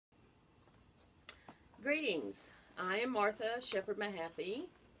Greetings. I am Martha Shepherd Mahaffey.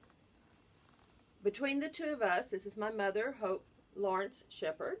 Between the two of us, this is my mother, Hope Lawrence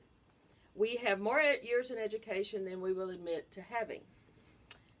Shepherd. We have more years in education than we will admit to having.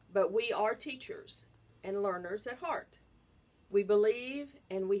 But we are teachers and learners at heart. We believe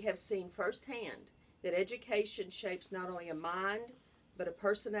and we have seen firsthand that education shapes not only a mind, but a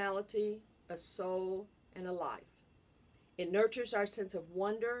personality, a soul, and a life. It nurtures our sense of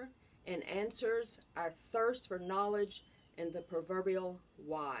wonder and answers our thirst for knowledge and the proverbial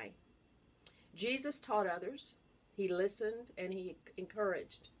why. Jesus taught others, he listened, and he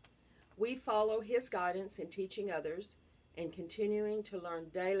encouraged. We follow his guidance in teaching others and continuing to learn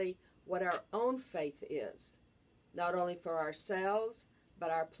daily what our own faith is, not only for ourselves, but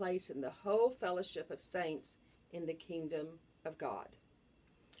our place in the whole fellowship of saints in the kingdom of God.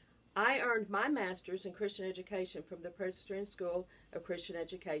 I earned my master's in Christian education from the Presbyterian School of Christian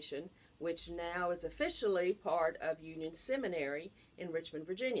Education, which now is officially part of Union Seminary in Richmond,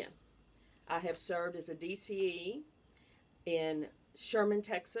 Virginia. I have served as a DCE in Sherman,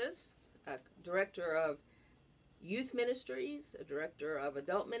 Texas, a director of youth ministries, a director of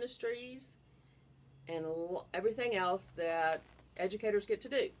adult ministries, and everything else that educators get to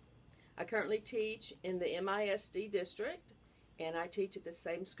do. I currently teach in the MISD district, and I teach at the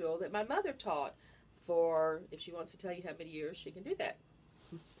same school that my mother taught for, if she wants to tell you how many years, she can do that.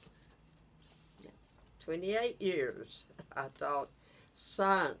 28 years. I taught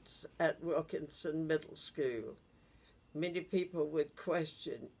science at Wilkinson Middle School. Many people would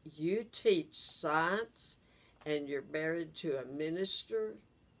question, you teach science and you're married to a minister?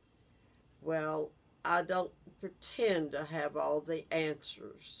 Well, I don't pretend to have all the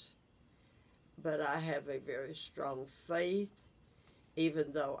answers, but I have a very strong faith.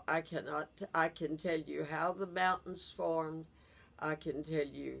 Even though I can tell you how the mountains formed, I can tell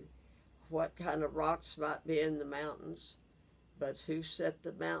you what kind of rocks might be in the mountains, but who set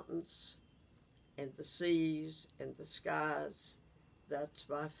the mountains and the seas and the skies, that's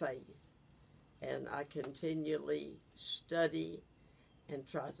my faith. And I continually study and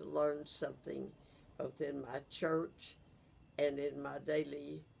try to learn something both in my church and in my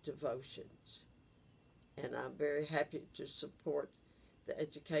daily devotions. And I'm very happy to support the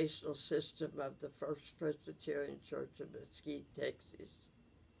educational system of the First Presbyterian Church of Mesquite, Texas.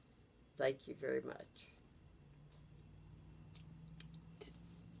 Thank you very much.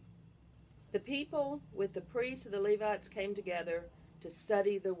 The people with the priests and the Levites came together to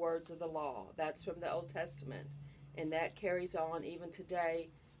study the words of the law. That's from the Old Testament. And that carries on even today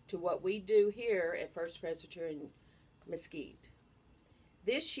to what we do here at First Presbyterian Mesquite.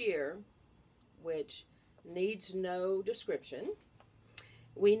 This year, which needs no description,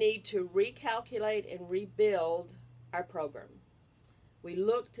 we need to recalculate and rebuild our program. We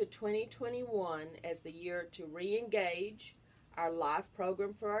look to 2021 as the year to re-engage our life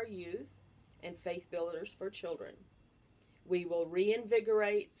program for our youth and faith builders for children. We will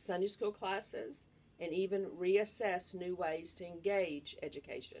reinvigorate Sunday school classes and even reassess new ways to engage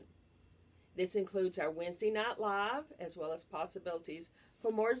education. This includes our Wednesday night live as well as possibilities for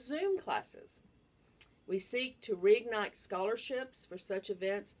more Zoom classes. We seek to reignite scholarships for such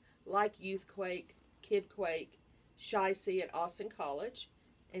events like YouthQuake, KidQuake, Chi-C at Austin College,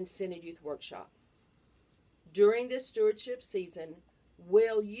 and Synod Youth Workshop. During this stewardship season,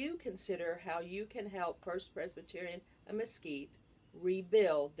 will you consider how you can help First Presbyterian of Mesquite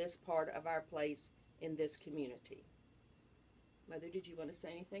rebuild this part of our place in this community? Mother, did you want to say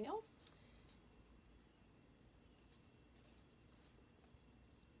anything else?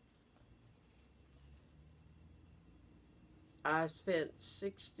 I spent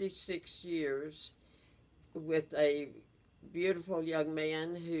 66 years with a beautiful young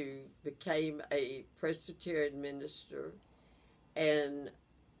man who became a Presbyterian minister, and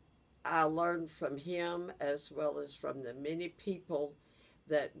I learned from him as well as from the many people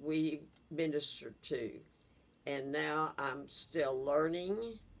that we ministered to. And now I'm still learning.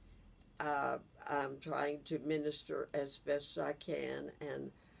 I'm trying to minister as best I can, and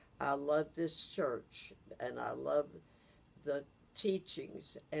I love this church, and I love the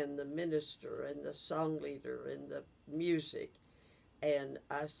teachings and the minister and the song leader and the music, and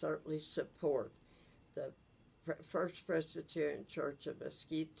I certainly support the First Presbyterian Church of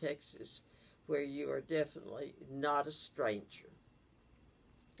Mesquite, Texas, where you are definitely not a stranger.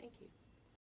 Thank you.